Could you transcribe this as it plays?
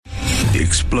The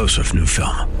explosive new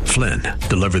film, Flynn,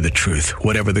 deliver the truth,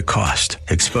 whatever the cost,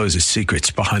 exposes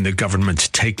secrets behind the government's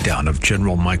takedown of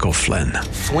General Michael Flynn.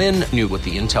 Flynn knew what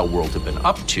the intel world had been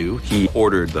up to. He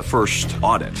ordered the first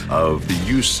audit of the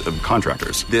use of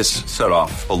contractors. This set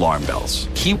off alarm bells.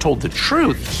 He told the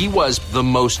truth. He was the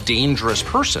most dangerous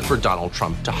person for Donald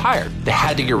Trump to hire. They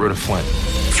had to get rid of Flynn.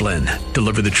 Flynn,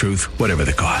 deliver the truth, whatever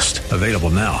the cost. Available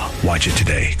now. Watch it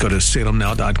today. Go to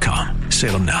salemnow.com.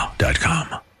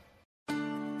 salemnow.com.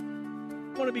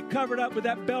 I want to be covered up with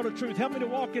that belt of truth. Help me to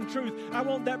walk in truth. I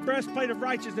want that breastplate of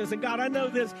righteousness. And God, I know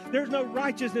this. There's no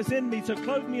righteousness in me, so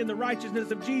clothe me in the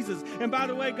righteousness of Jesus. And by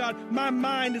the way, God, my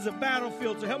mind is a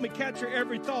battlefield, so help me capture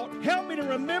every thought. Help me to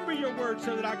remember your word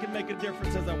so that I can make a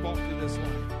difference as I walk through this life.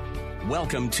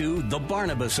 Welcome to The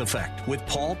Barnabas Effect with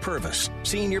Paul Purvis,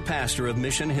 Senior Pastor of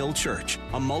Mission Hill Church,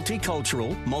 a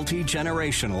multicultural,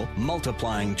 multi-generational,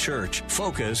 multiplying church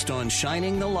focused on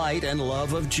shining the light and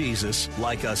love of Jesus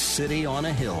like a city on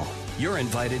a hill. You're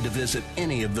invited to visit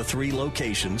any of the 3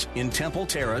 locations in Temple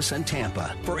Terrace and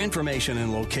Tampa. For information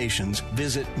and locations,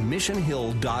 visit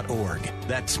missionhill.org.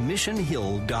 That's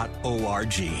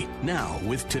missionhill.org. Now,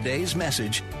 with today's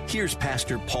message, here's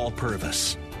Pastor Paul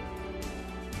Purvis.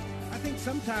 I think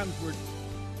sometimes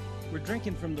we're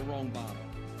drinking from the wrong bottle.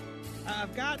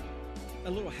 I've got a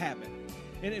little habit.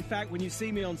 And in fact, when you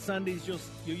see me on Sundays, you'll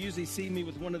usually see me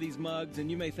with one of these mugs,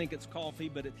 and you may think it's coffee,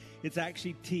 but it's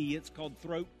actually tea. It's called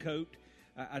Throat Coat.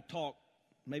 I talk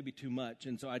maybe too much,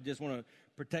 and so I just want to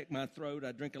protect my throat.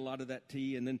 I drink a lot of that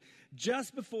tea, and then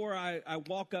just before I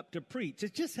walk up to preach,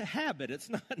 it's just a habit. It's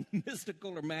not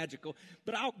mystical or magical,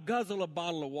 but I'll guzzle a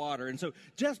bottle of water. And so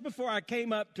just before I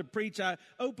came up to preach, I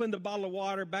opened the bottle of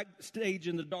water backstage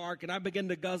in the dark, and I began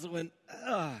to guzzle, and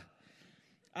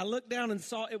I looked down and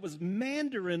saw it was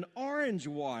Mandarin orange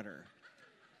water,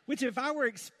 which if I were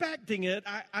expecting it,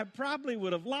 I probably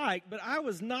would have liked, but I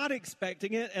was not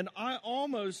expecting it, and I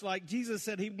almost, like Jesus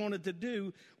said he wanted to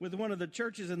do with one of the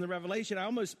churches in the Revelation, I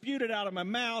almost spewed it out of my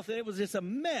mouth, and it was just a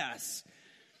mess,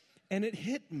 and it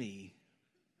hit me.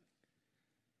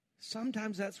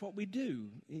 Sometimes that's what we do,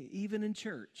 even in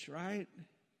church, right?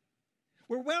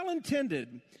 We're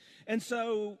well-intended, and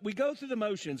so we go through the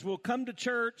motions. We'll come to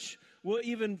church. We'll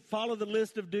even follow the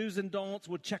list of do's and don'ts.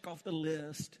 We'll check off the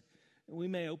list. We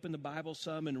may open the Bible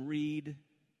some and read.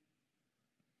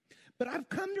 But I've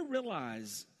come to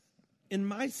realize in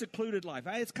my secluded life,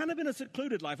 it's kind of been a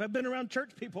secluded life. I've been around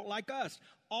church people like us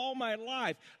all my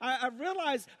life. I've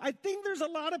realized I think there's a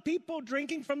lot of people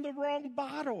drinking from the wrong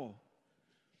bottle.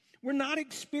 We're not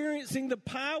experiencing the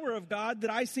power of God that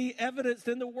I see evidenced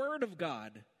in the Word of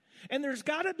God. And there's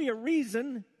got to be a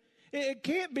reason. It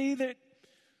can't be that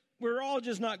we're all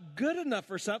just not good enough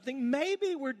for something.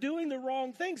 Maybe we're doing the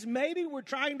wrong things. Maybe we're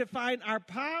trying to find our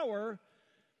power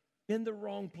in the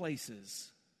wrong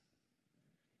places.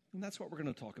 And that's what we're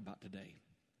going to talk about today.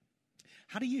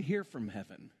 How do you hear from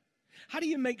heaven? How do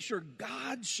you make sure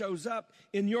God shows up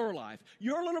in your life,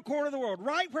 your little corner of the world,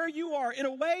 right where you are, in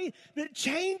a way that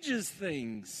changes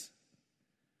things?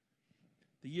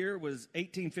 The year was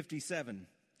 1857.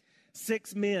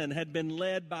 6 men had been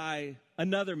led by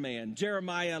another man,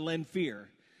 Jeremiah Lanphier,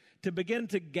 to begin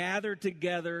to gather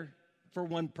together for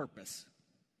one purpose: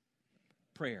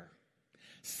 prayer.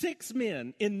 6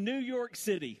 men in New York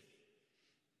City.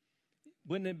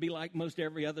 Wouldn't it be like most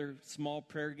every other small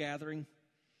prayer gathering?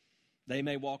 They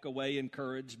may walk away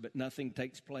encouraged, but nothing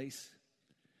takes place.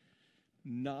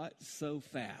 Not so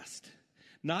fast.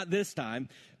 Not this time,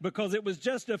 because it was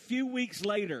just a few weeks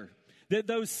later that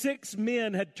those 6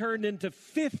 men had turned into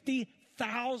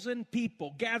 50,000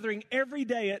 people gathering every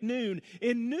day at noon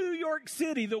in New York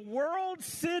City, the world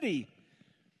city,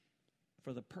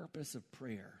 for the purpose of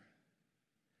prayer.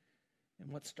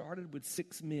 And what started with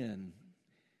 6 men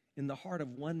in the heart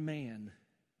of one man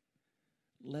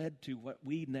led to what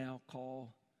we now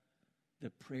call the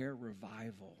prayer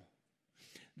revival.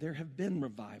 There have been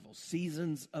revivals,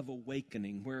 seasons of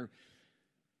awakening, where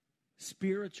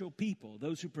spiritual people,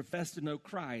 those who profess to know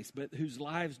Christ, but whose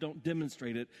lives don't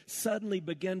demonstrate it, suddenly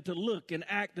begin to look and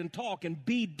act and talk and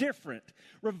be different.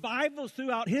 Revivals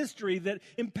throughout history that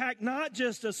impact not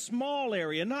just a small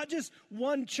area, not just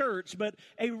one church, but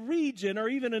a region or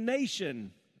even a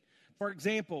nation. For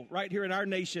example, right here in our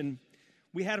nation,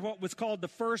 we had what was called the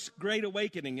First Great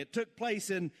Awakening. It took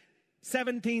place in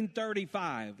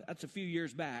 1735. That's a few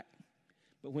years back.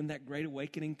 But when that Great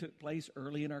Awakening took place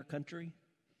early in our country,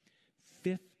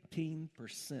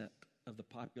 15% of the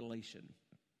population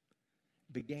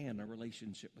began a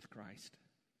relationship with Christ.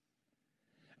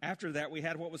 After that, we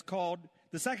had what was called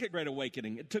the Second Great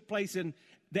Awakening. It took place in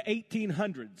the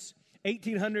 1800s.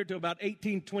 1800 to about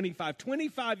 1825,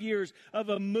 25 years of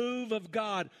a move of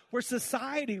God where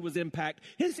society was impacted.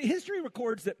 History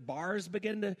records that bars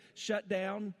began to shut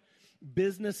down,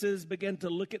 businesses began to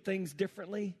look at things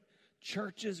differently,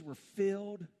 churches were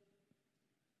filled,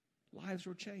 lives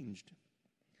were changed.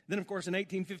 Then, of course, in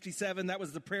 1857, that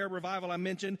was the prayer revival I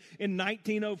mentioned. In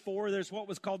 1904, there's what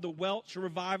was called the Welsh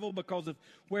Revival because of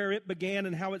where it began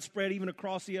and how it spread even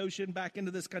across the ocean back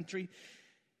into this country.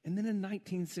 And then in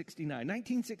 1969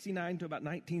 to about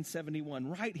 1971,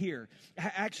 right here,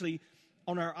 actually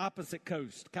on our opposite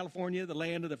coast, California, the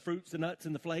land of the fruits, the nuts,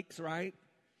 and the flakes, right?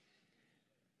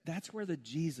 That's where the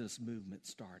Jesus movement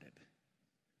started.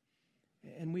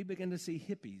 And we began to see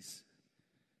hippies,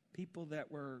 people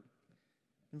that were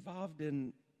involved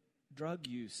in drug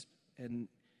use and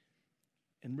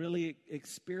really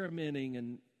experimenting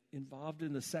and involved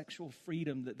in the sexual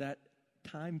freedom that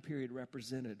time period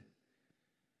represented,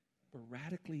 were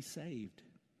radically saved.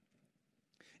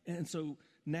 And so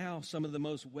now some of the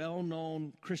most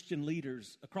well-known Christian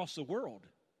leaders across the world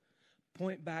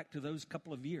point back to those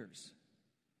couple of years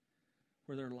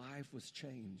where their life was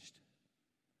changed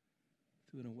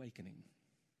through an awakening.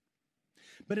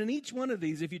 But in each one of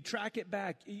these, if you track it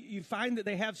back, you find that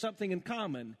they have something in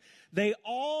common. They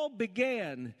all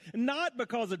began not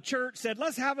because a church said,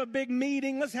 let's have a big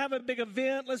meeting, let's have a big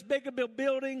event, let's build a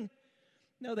building.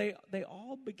 No, they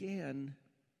all began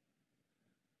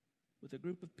with a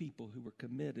group of people who were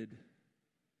committed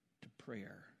to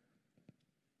prayer.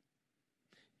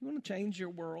 You want to change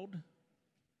your world?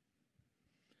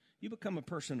 You become a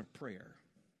person of prayer.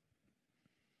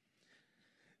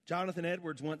 Jonathan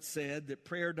Edwards once said that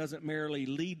prayer doesn't merely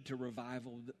lead to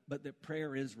revival, but that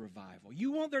prayer is revival.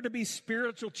 You want there to be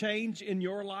spiritual change in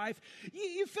your life?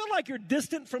 You feel like you're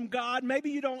distant from God.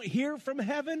 Maybe you don't hear from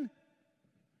heaven.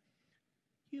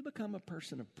 You become a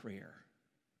person of prayer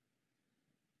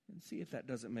and see if that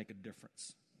doesn't make a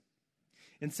difference.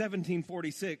 In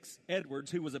 1746,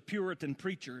 Edwards, who was a Puritan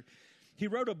preacher, he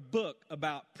wrote a book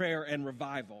about prayer and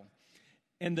revival.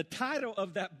 And the title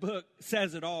of that book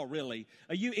says it all, really.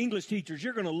 You English teachers,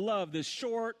 you're going to love this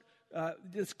short,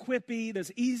 this quippy,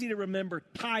 this easy-to-remember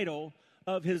title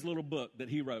of his little book that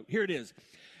he wrote. Here it is.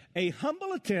 A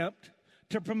humble attempt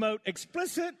to promote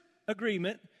explicit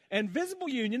agreement and visible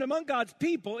union among God's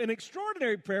people in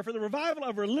extraordinary prayer for the revival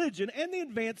of religion and the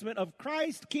advancement of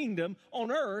Christ's kingdom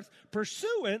on earth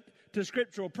pursuant to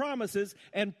scriptural promises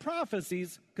and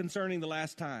prophecies concerning the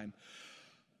last time.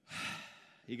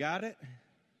 You got it?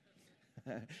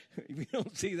 You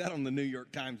don't see that on the New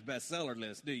York Times bestseller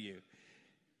list, do you?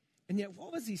 And yet,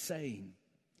 what was he saying?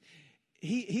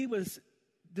 He was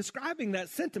describing that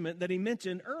sentiment that he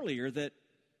mentioned earlier, that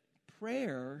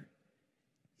prayer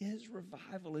is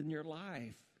revival in your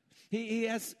life. He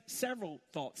has several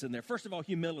thoughts in there. First of all,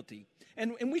 humility.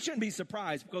 And we shouldn't be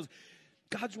surprised because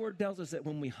God's word tells us that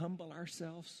when we humble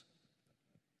ourselves,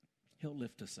 he'll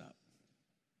lift us up.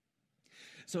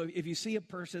 So if you see a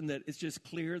person that it's just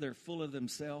clear they're full of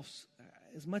themselves,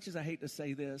 as much as I hate to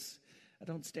say this, I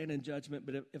don't stand in judgment,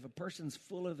 but if a person's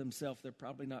full of themselves, they're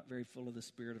probably not very full of the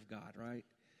Spirit of God, right?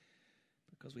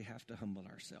 Because we have to humble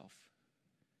ourselves.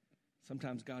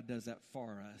 Sometimes God does that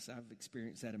for us. I've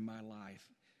experienced that in my life.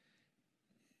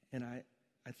 And I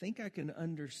think I can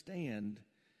understand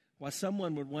why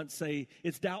someone would once say,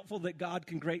 it's doubtful that God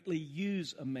can greatly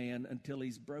use a man until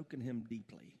he's broken him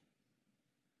deeply.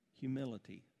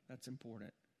 Humility, that's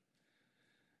important.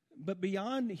 But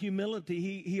beyond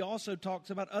humility, he also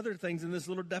talks about other things in this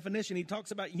little definition. He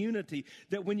talks about unity,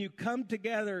 that when you come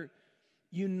together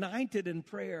united in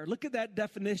prayer. Look at that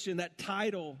definition, that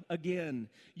title again.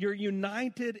 You're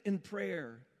united in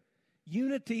prayer.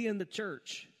 Unity in the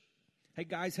church. Hey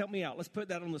guys, help me out. Let's put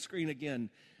that on the screen again.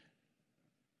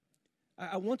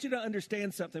 I want you to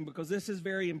understand something because this is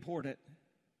very important.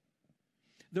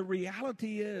 The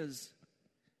reality is,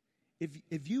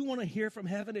 if you want to hear from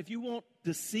heaven, if you want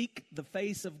to seek the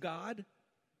face of God,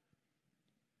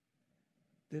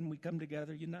 then we come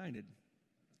together united.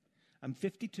 I'm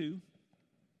 52.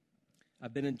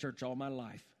 I've been in church all my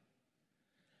life.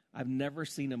 I've never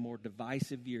seen a more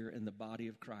divisive year in the body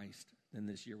of Christ than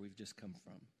this year we've just come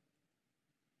from.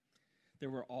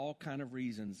 There were all kind of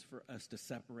reasons for us to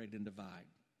separate and divide.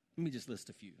 Let me just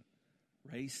list a few.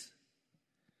 Race,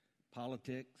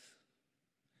 politics,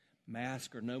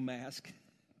 mask or no mask,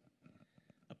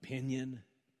 opinion.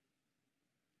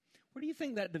 Where do you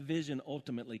think that division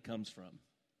ultimately comes from?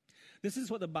 This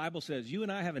is what the Bible says. You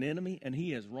and I have an enemy, and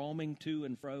he is roaming to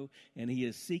and fro, and he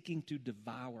is seeking to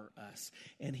devour us.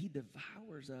 And he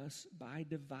devours us by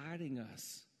dividing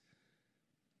us.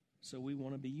 So we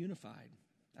want to be unified.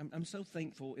 I'm so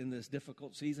thankful in this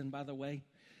difficult season, by the way,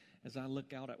 as I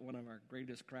look out at one of our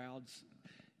greatest crowds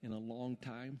in a long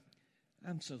time.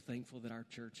 I'm so thankful that our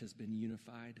church has been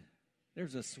unified.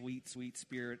 There's a sweet, sweet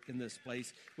spirit in this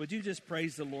place. Would you just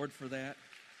praise the Lord for that?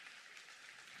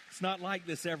 It's not like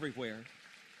this everywhere.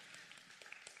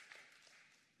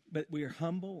 But we are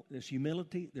humble, there's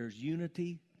humility, there's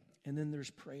unity, and then there's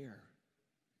prayer.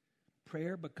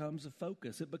 Prayer becomes a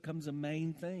focus. It becomes a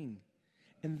main thing.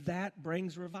 And that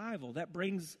brings revival. That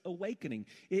brings awakening.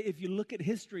 If you look at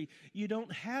history, you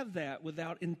don't have that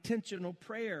without intentional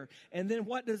prayer. And then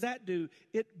what does that do?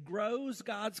 It grows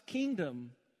God's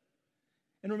kingdom.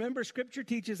 And remember, Scripture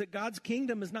teaches that God's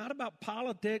kingdom is not about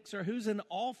politics or who's in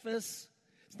office.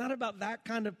 It's not about that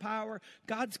kind of power.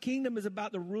 God's kingdom is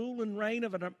about the rule and reign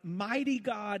of a mighty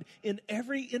God in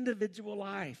every individual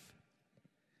life.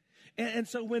 And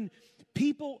so when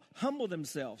people humble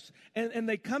themselves and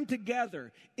they come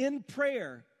together in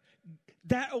prayer,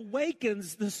 that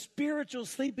awakens the spiritual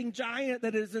sleeping giant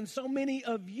that is in so many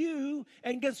of you.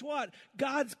 And guess what?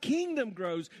 God's kingdom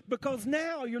grows because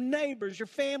now your neighbors, your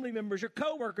family members, your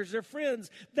coworkers, their friends,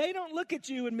 they don't look at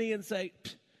you and me and say,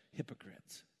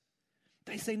 hypocrites.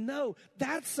 They say, no,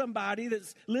 that's somebody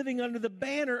that's living under the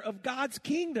banner of God's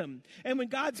kingdom. And when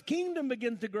God's kingdom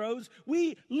begins to grow,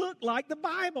 we look like the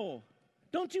Bible.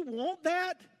 Don't you want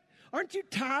that? Aren't you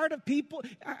tired of people?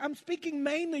 I'm speaking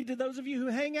mainly to those of you who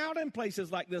hang out in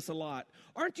places like this a lot.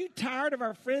 Aren't you tired of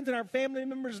our friends and our family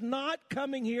members not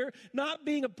coming here, not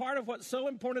being a part of what's so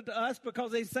important to us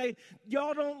because they say,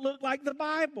 y'all don't look like the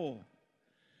Bible?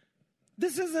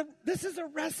 This is a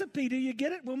recipe. Do you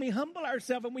get it? When we humble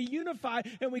ourselves and we unify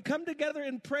and we come together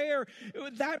in prayer,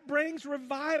 that brings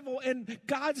revival and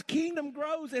God's kingdom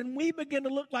grows and we begin to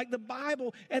look like the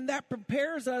Bible, and that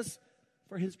prepares us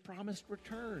for his promised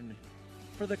return,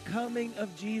 for the coming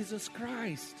of Jesus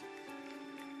Christ.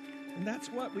 And that's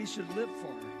what we should live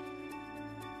for.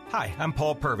 Hi, I'm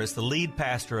Paul Purvis, the lead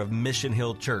pastor of Mission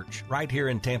Hill Church right here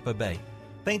in Tampa Bay.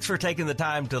 Thanks for taking the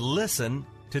time to listen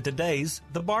to today's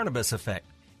The Barnabas Effect.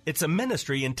 It's a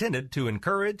ministry intended to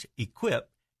encourage, equip,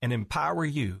 and empower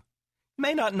you. You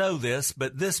may not know this,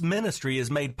 but this ministry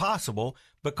is made possible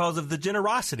because of the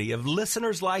generosity of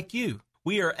listeners like you.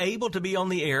 We are able to be on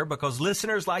the air because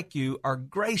listeners like you are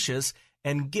gracious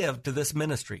and give to this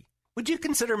ministry. Would you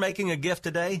consider making a gift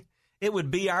today? It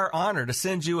would be our honor to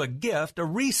send you a gift, a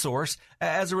resource,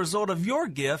 as a result of your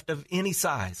gift of any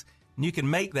size. And you can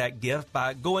make that gift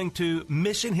by going to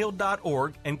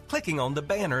missionhill.org and clicking on the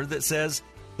banner that says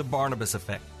The Barnabas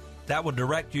Effect. That will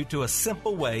direct you to a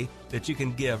simple way that you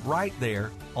can give right there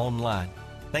online.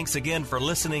 Thanks again for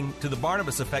listening to The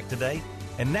Barnabas Effect today.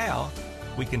 And now,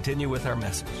 we continue with our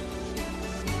message.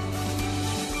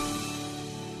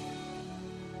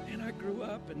 And I grew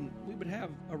up and we would have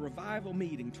a revival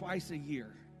meeting twice a year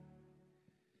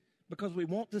because we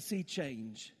want to see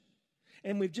change.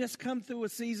 And we've just come through a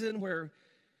season where,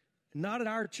 not at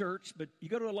our church, but you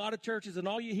go to a lot of churches and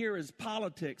all you hear is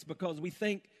politics because we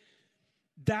think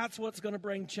that's what's going to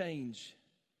bring change.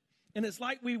 And it's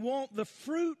like we want the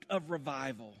fruit of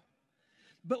revival,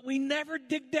 but we never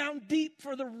dig down deep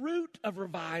for the root of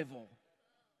revival.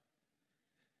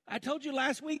 I told you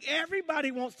last week,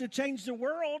 everybody wants to change the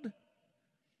world,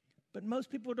 but most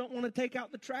people don't want to take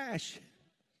out the trash.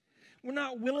 We're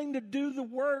not willing to do the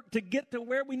work to get to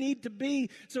where we need to be,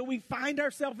 so we find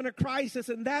ourselves in a crisis,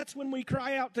 and that's when we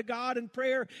cry out to God in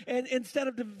prayer, and instead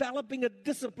of developing a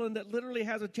discipline that literally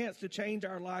has a chance to change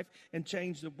our life and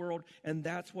change the world, and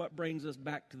that's what brings us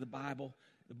back to the Bible,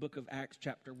 the book of Acts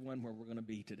chapter 1, where we're going to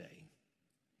be today.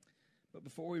 But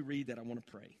before we read that, I want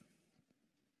to pray.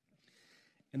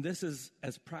 And this is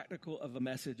as practical of a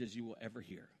message as you will ever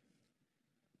hear,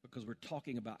 because we're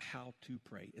talking about how to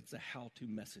pray. It's a how-to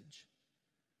message.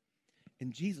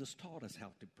 And Jesus taught us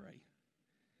how to pray.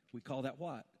 We call that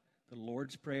what? The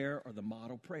Lord's Prayer or the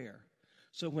model prayer.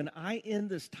 So when I end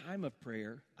this time of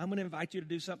prayer, I'm going to invite you to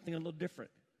do something a little different.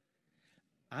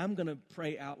 I'm going to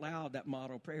pray out loud that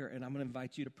model prayer, and I'm going to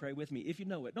invite you to pray with me if you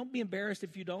know it. Don't be embarrassed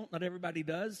if you don't. Not everybody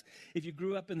does. If you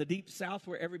grew up in the deep South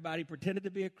where everybody pretended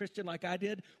to be a Christian like I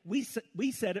did, we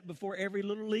said it before every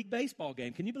Little League baseball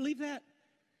game. Can you believe that?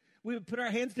 We would put our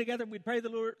hands together, we'd pray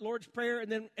the Lord's Prayer,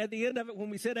 and then at the end of it,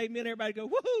 when we said amen, everybody go,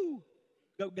 woohoo,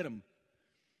 go get them.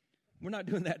 We're not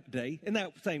doing that today in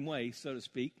that same way, so to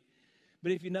speak.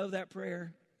 But if you know that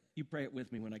prayer, you pray it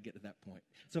with me when I get to that point.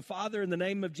 So, Father, in the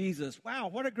name of Jesus, wow,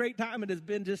 what a great time it has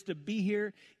been just to be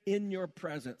here in your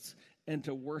presence. and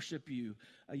to worship you.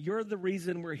 You're the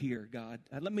reason we're here, God.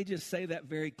 Let me just say that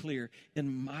very clear.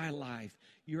 In my life,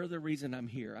 you're the reason I'm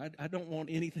here. I don't want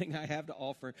anything I have to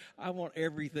offer. I want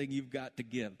everything you've got to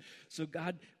give. So,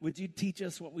 God, would you teach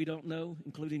us what we don't know,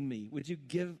 including me? Would you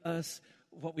give us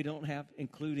what we don't have,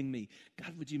 including me?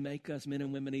 God, would you make us men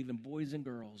and women, even boys and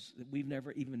girls, that we've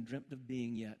never even dreamt of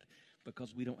being yet,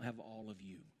 because we don't have all of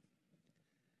you.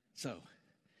 So,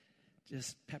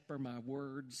 just pepper my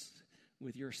words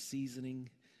with your seasoning.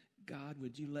 God,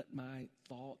 would you let my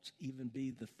thoughts even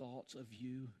be the thoughts of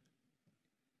you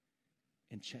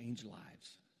and change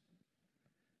lives?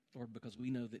 Lord, because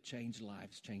we know that changed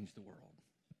lives change the world.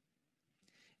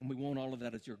 And we want all of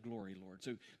that as your glory, Lord.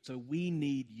 So we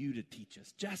need you to teach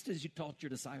us, just as you taught your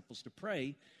disciples to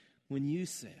pray when you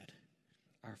said,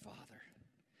 Our Father,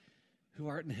 who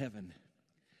art in heaven,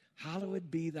 hallowed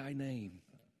be thy name.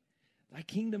 Thy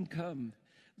kingdom come,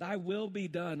 thy will be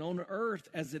done on earth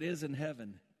as it is in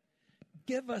heaven.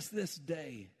 Give us this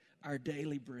day our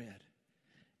daily bread,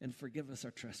 and forgive us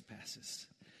our trespasses,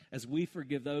 as we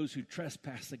forgive those who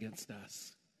trespass against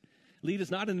us. Lead us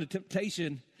not into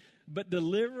temptation, but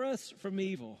deliver us from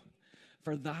evil.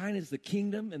 For thine is the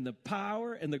kingdom and the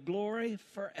power and the glory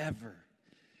forever.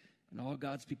 And all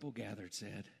God's people gathered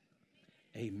said,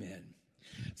 Amen.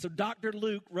 So Dr.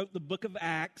 Luke wrote the book of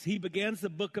Acts. He begins the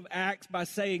book of Acts by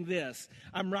saying this: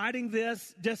 I'm writing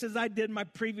this just as I did my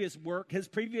previous work. His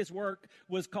previous work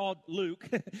was called Luke,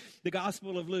 the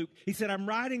Gospel of Luke. He said, I'm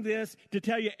writing this to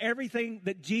tell you everything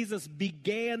that Jesus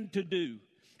began to do.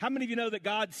 How many of you know that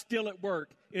God's still at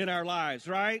work in our lives,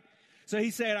 right? So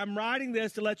he said, I'm writing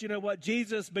this to let you know what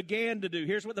Jesus began to do.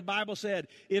 Here's what the Bible said.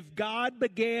 If God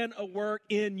began a work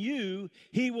in you,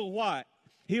 he will what?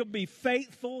 He'll be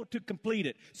faithful to complete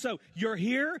it. So you're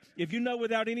here. If you know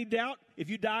without any doubt, if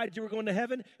you died, you were going to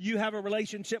heaven, you have a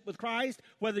relationship with Christ,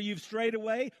 whether you've strayed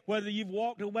away, whether you've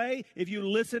walked away, if you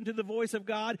listen to the voice of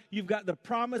God, you've got the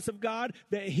promise of God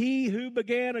that he who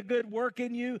began a good work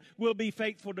in you will be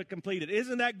faithful to complete it.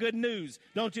 Isn't that good news?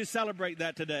 Don't you celebrate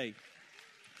that today?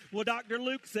 Well, Dr.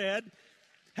 Luke said,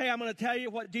 hey, I'm going to tell you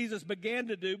what Jesus began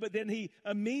to do, but then he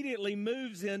immediately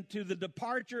moves into the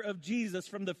departure of Jesus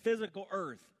from the physical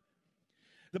earth.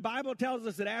 The Bible tells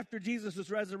us that after Jesus was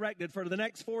resurrected, for the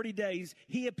next 40 days,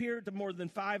 he appeared to more than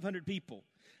 500 people.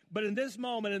 But in this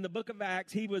moment in the book of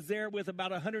Acts, he was there with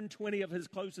about 120 of his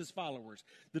closest followers,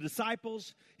 the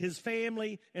disciples, his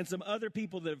family, and some other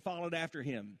people that had followed after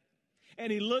him.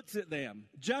 And he looks at them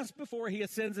just before he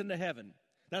ascends into heaven.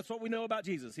 That's what we know about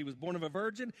Jesus. He was born of a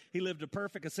virgin. He lived a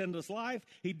perfect, sinless life.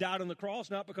 He died on the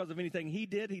cross, not because of anything he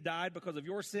did. He died because of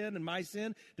your sin and my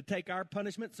sin to take our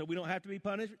punishment so we don't have to be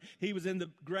punished. He was in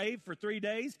the grave for 3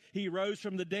 days. He rose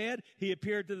from the dead. He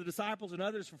appeared to the disciples and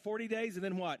others for 40 days. And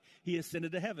then what? He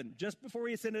ascended to heaven. Just before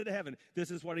he ascended to heaven,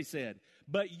 this is what he said.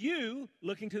 But you,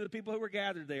 looking to the people who were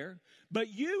gathered there, but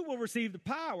you will receive the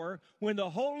power when the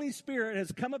Holy Spirit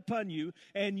has come upon you,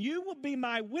 and you will be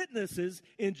my witnesses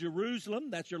in Jerusalem.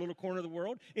 That's your little corner of the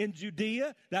world. In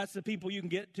Judea, that's the people you can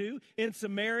get to. In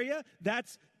Samaria,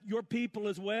 that's your people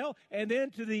as well. And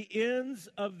then to the ends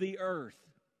of the earth.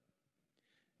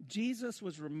 Jesus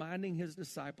was reminding his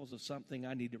disciples of something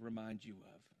I need to remind you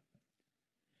of.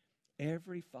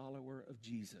 Every follower of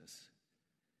Jesus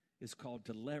is called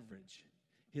to leverage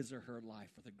his or her life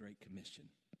for the Great Commission.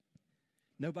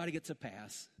 Nobody gets a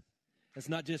pass. It's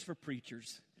not just for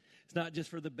preachers. It's not just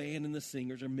for the band and the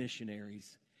singers or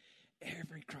missionaries.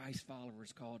 Every Christ follower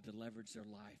is called to leverage their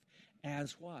life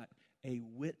as what? A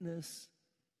witness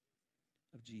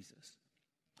of Jesus.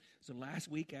 So last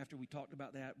week, after we talked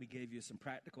about that, we gave you some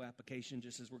practical application,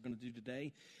 just as we're going to do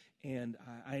today. And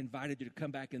I invited you to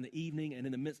come back in the evening. And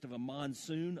in the midst of a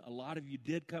monsoon, a lot of you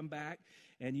did come back,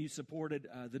 and you supported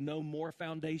the No More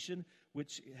Foundation,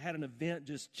 which had an event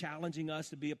just challenging us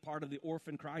to be a part of the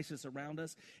orphan crisis around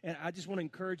us. And I just want to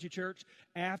encourage you, church,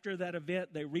 after that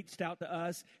event, they reached out to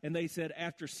us, and they said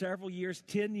after several years,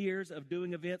 10 years of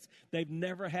doing events, they've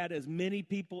never had as many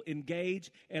people engage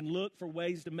and look for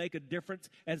ways to make a difference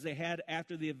as they had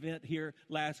after the event here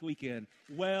last weekend.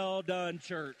 Well done,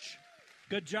 church.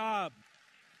 Good job.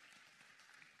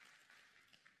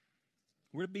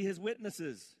 We're to be his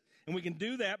witnesses. And we can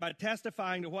do that by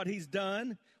testifying to what he's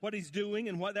done, what he's doing,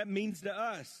 and what that means to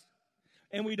us.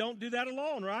 And we don't do that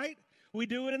alone, right? We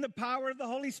do it in the power of the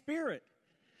Holy Spirit.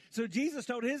 So Jesus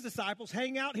told his disciples,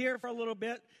 hang out here for a little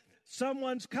bit.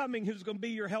 someone's coming who's going to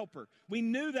be your helper. We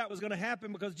knew that was going to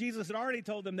happen because Jesus had already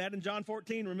told them that in John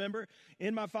 14, remember?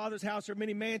 In my Father's house are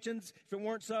many mansions. If it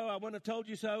weren't so, I wouldn't have told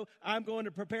you so. I'm going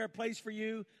to prepare a place for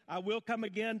you. I will come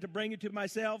again to bring you to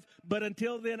myself. But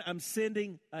until then, I'm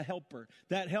sending a helper.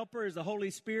 That helper is the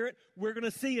Holy Spirit. We're going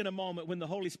to see in a moment when the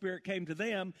Holy Spirit came to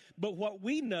them. But what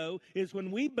we know is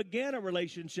when we begin a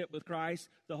relationship with Christ,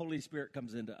 the Holy Spirit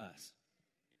comes into us.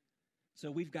 So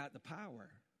we've got the power.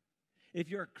 If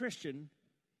you're a Christian,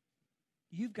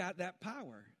 you've got that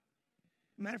power.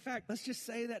 Matter of fact, let's just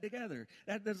say that together.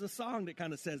 There's a song that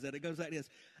kind of says that. It goes like this.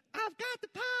 I've got the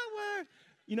power.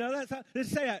 You know, that's how, let's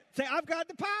say that. Say, I've got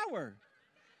the power.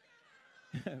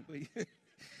 We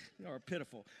are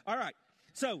pitiful. All right.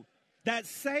 So that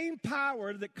same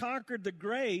power that conquered the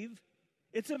grave,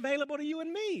 it's available to you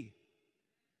and me.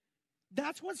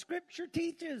 That's what Scripture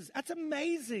teaches. That's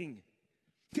amazing.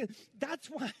 That's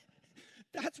why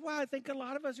I think a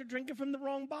lot of us are drinking from the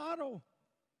wrong bottle.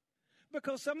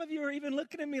 Because some of you are even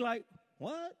looking at me like,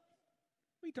 what? What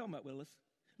are you talking about, Willis?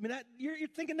 I mean, you're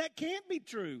thinking that can't be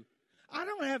true. I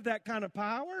don't have that kind of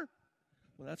power.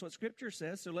 Well, that's what Scripture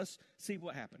says, so let's see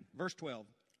what happened. Verse 12.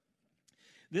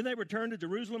 Then they returned to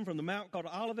Jerusalem from the mount called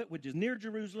Olivet, which is near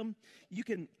Jerusalem.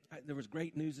 There was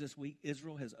great news this week.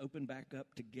 Israel has opened back up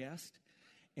to guests.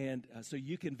 And so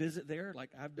you can visit there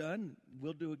like I've done.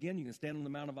 We'll do again. You can stand on the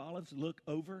Mount of Olives, look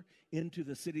over into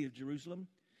the city of Jerusalem.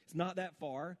 It's not that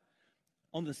far.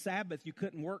 On the Sabbath, you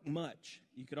couldn't work much.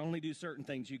 You could only do certain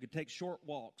things. You could take short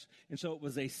walks. And so it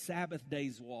was a Sabbath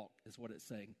day's walk is what it's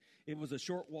saying. It was a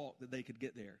short walk that they could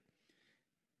get there.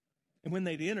 And when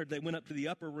they'd entered, they went up to the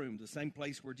upper room, the same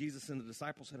place where Jesus and the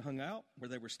disciples had hung out, where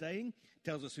they were staying. It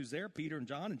tells us who's there: Peter and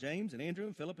John and James and Andrew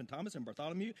and Philip and Thomas and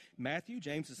Bartholomew, Matthew,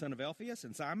 James the son of Alphaeus,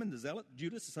 and Simon the Zealot,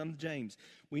 Judas the son of James.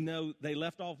 We know they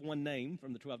left off one name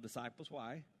from the 12 disciples.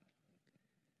 Why?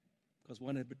 Because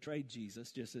one had betrayed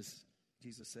Jesus, just as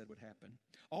Jesus said would happen.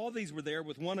 All these were there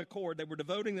with one accord. They were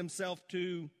devoting themselves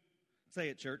to, say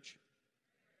it, church.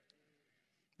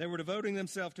 They were devoting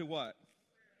themselves to what?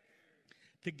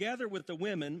 Together with the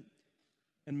women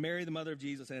and Mary, the mother of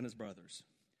Jesus, and his brothers.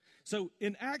 So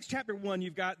in Acts chapter 1,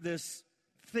 you've got this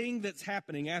thing that's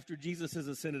happening after Jesus has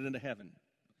ascended into heaven.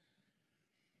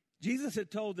 Jesus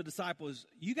had told the disciples,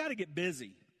 you got to get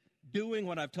busy doing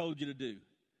what I've told you to do.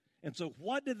 And so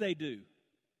what did they do?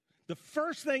 The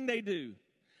first thing they do,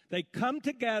 they come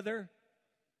together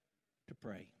to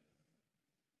pray.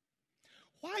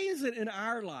 Why is it in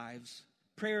our lives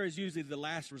prayer is usually the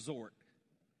last resort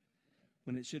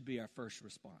when it should be our first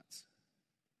response?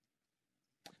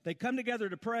 They come together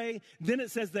to pray. Then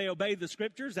it says they obeyed the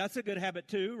Scriptures. That's a good habit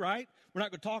too, right? We're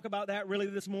not going to talk about that really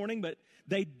this morning, but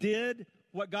they did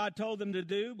what God told them to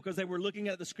do because they were looking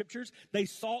at the Scriptures. They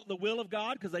sought the will of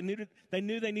God because they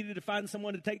knew they needed to find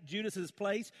someone to take Judas's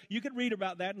place. You could read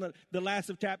about that in the last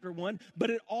of chapter 1. But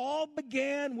it all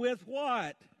began with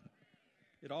what?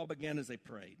 It all began as they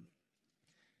prayed.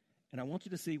 And I want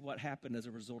you to see what happened as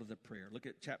a result of the prayer. Look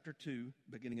at chapter 2,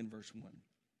 beginning in verse 1.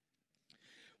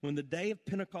 When the day of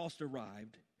Pentecost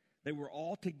arrived, they were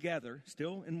all together,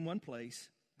 still in one place,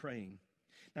 praying.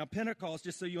 Now, Pentecost,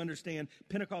 just so you understand,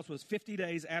 Pentecost was 50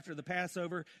 days after the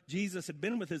Passover. Jesus had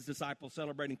been with his disciples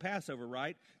celebrating Passover,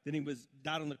 right? Then he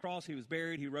died on the cross, he was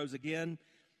buried, he rose again.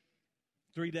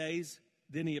 3 days,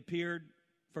 then he appeared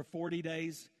for 40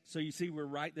 days. So you see, we're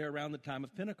right there around the time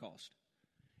of Pentecost.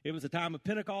 It was the time of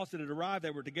Pentecost that had arrived.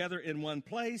 They were together in one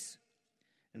place,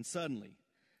 and suddenly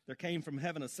there came from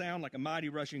heaven a sound like a mighty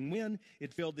rushing wind.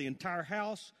 It filled the entire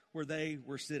house where they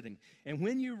were sitting. And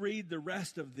when you read the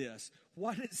rest of this,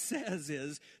 what it says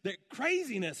is that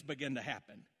craziness began to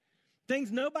happen.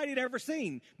 Things nobody had ever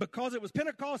seen. Because it was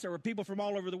Pentecost, there were people from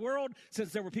all over the world.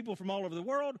 Since there were people from all over the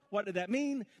world, what did that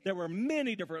mean? There were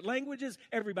many different languages.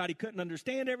 Everybody couldn't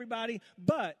understand everybody.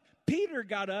 But Peter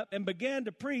got up and began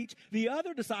to preach. The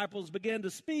other disciples began to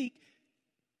speak.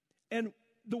 And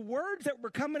the words that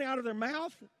were coming out of their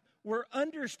mouth were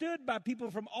understood by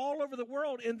people from all over the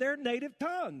world in their native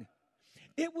tongue.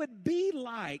 It would be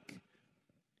like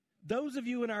those of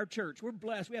you in our church, we're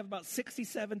blessed. We have about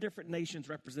 67 different nations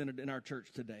represented in our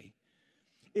church today.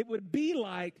 It would be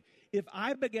like if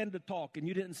I began to talk and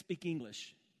you didn't speak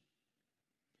English.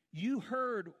 You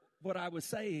heard what I was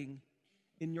saying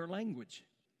in your language.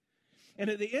 And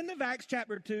at the end of Acts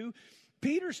chapter 2,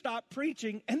 Peter stopped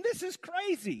preaching, and this is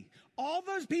crazy. All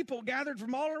those people gathered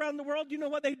from all around the world, you know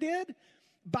what they did?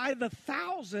 By the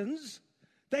thousands,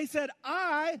 they said,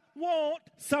 I want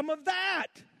some of that.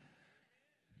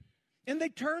 And they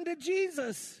turned to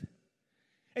Jesus.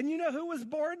 And you know who was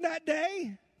born that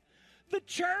day? The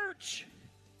church.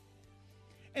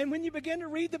 And when you begin to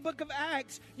read the book of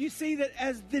Acts, you see that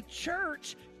as the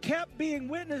church kept being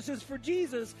witnesses for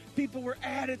Jesus, people were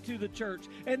added to the church.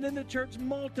 And then the church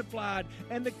multiplied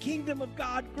and the kingdom of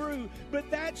God grew. But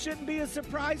that shouldn't be a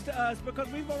surprise to us, because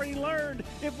we've already learned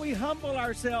if we humble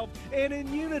ourselves and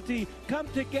in unity come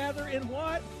together in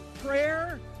what?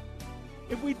 Prayer.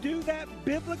 If we do that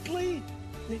biblically,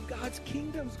 then God's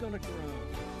kingdom's going to grow.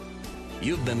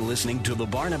 You've been listening to The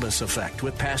Barnabas Effect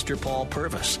with Pastor Paul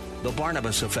Purvis. The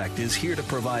Barnabas Effect is here to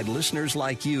provide listeners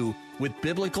like you with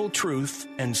biblical truth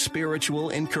and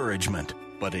spiritual encouragement.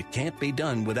 But it can't be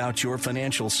done without your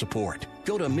financial support.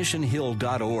 Go to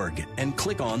missionhill.org and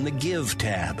click on the Give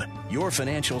tab. Your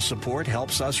financial support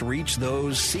helps us reach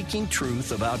those seeking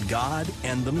truth about God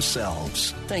and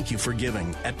themselves. Thank you for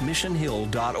giving at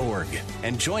missionhill.org.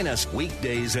 And join us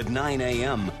weekdays at 9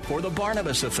 a.m. for The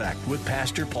Barnabas Effect with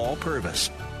Pastor Paul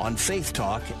Purvis on Faith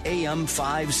Talk AM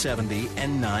 570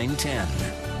 and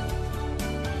 910.